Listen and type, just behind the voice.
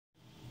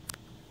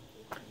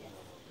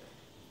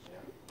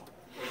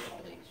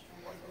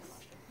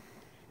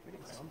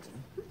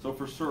So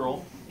for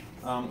Sural,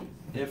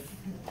 if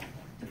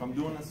I'm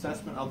doing an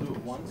assessment, I'll do it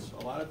once.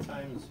 A lot of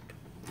times,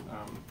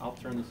 I'll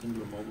turn this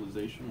into a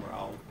mobilization where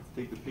I'll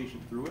take the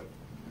patient through it.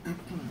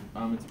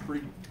 It's a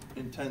pretty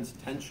intense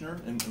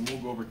tensioner, and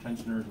we'll go over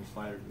tensioners and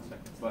sliders in a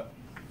second. But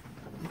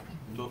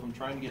so if I'm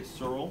trying to get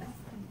Sural,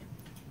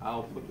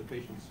 I'll put the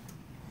patient's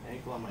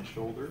ankle on my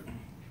shoulder.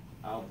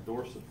 I'll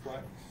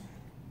dorsiflex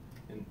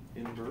and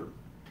invert.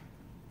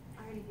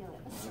 I already feel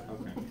it.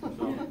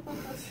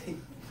 Okay.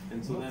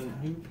 So then,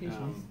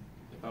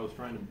 if I was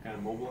trying to kind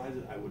of mobilize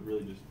it, I would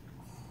really just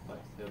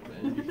flex it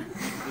and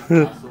just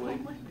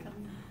oscillate.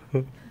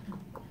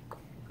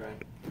 Okay.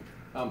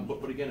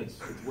 But again, it's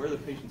where the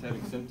patient's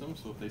having symptoms.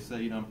 So if they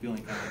say, I'm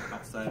feeling kind of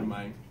outside of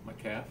my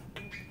calf,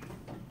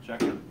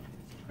 check it.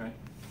 Okay.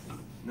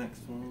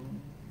 Next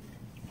one.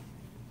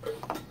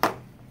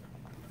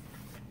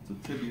 So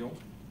tibial.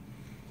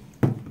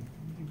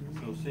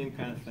 So same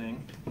kind of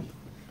thing.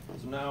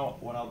 So now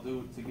what I'll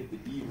do to get the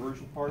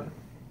eversion part,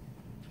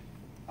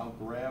 I'll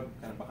grab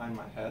kind of behind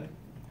my head.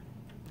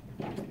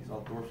 So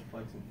I'll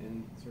dorsiflex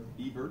and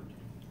evert,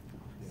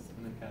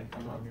 and then kind of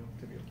come up.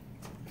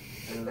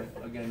 And then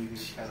again, you can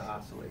just kind of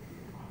oscillate.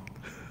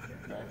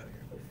 Okay.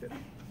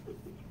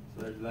 So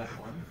there's that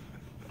one.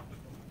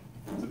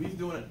 So if he's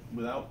doing it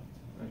without,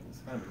 it's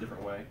kind of a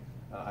different way.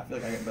 I feel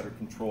like I get better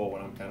control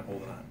when I'm kind of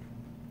holding on.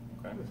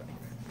 Okay.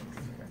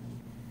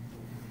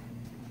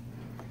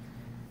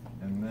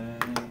 And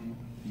then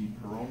the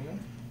peroneal.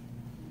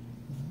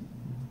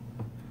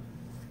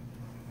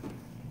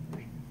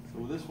 So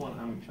with this one,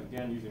 I'm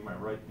again using my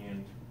right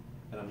hand,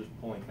 and I'm just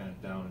pulling kind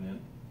of down and in.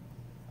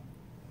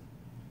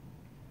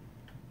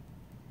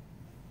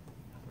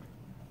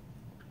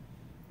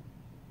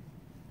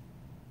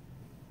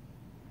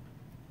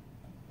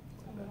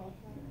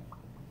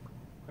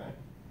 Okay.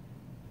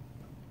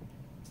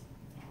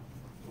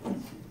 I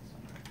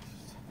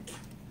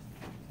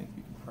think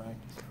we can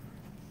practice.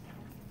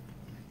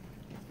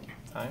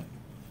 Time?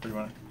 What do you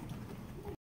want to?